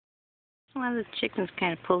Well, the chicken's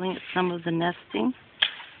kind of pulling at some of the nesting,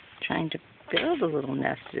 trying to build a little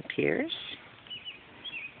nest, it appears.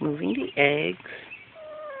 Moving the eggs.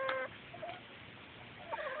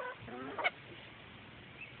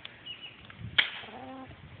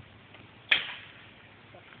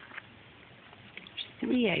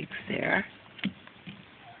 There's 3 eggs there.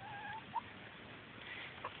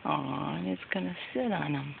 Aw, and it's going to sit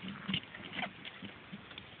on them.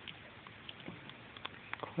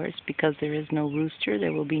 Of course, because there is no rooster,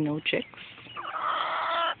 there will be no chicks.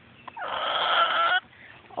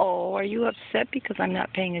 Oh, are you upset because I'm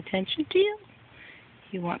not paying attention to you?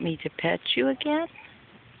 You want me to pet you again?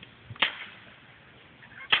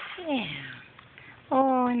 Yeah.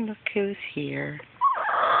 Oh, and look who's here.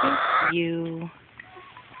 It's you.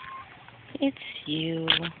 It's you.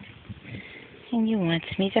 And you want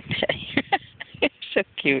me to pet you. You're so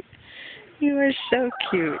cute. You are so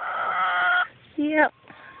cute. Yep.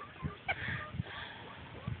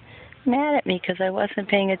 Mad at me because I wasn't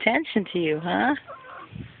paying attention to you, huh?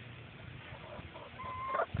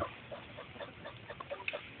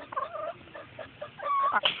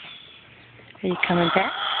 Are you coming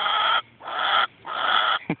back?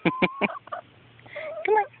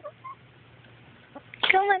 Come on.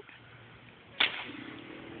 Come on.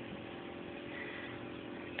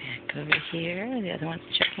 Back over here. The other one's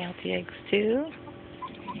checking out the eggs too.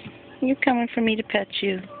 You're coming for me to pet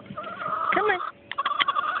you. Come on.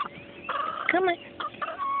 Come on.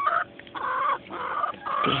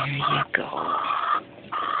 There you go.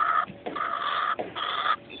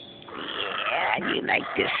 Yeah, you like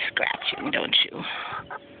this scratching, don't you?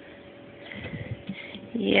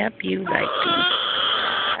 Yep, you like being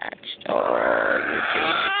scratched.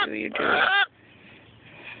 Oh, you do.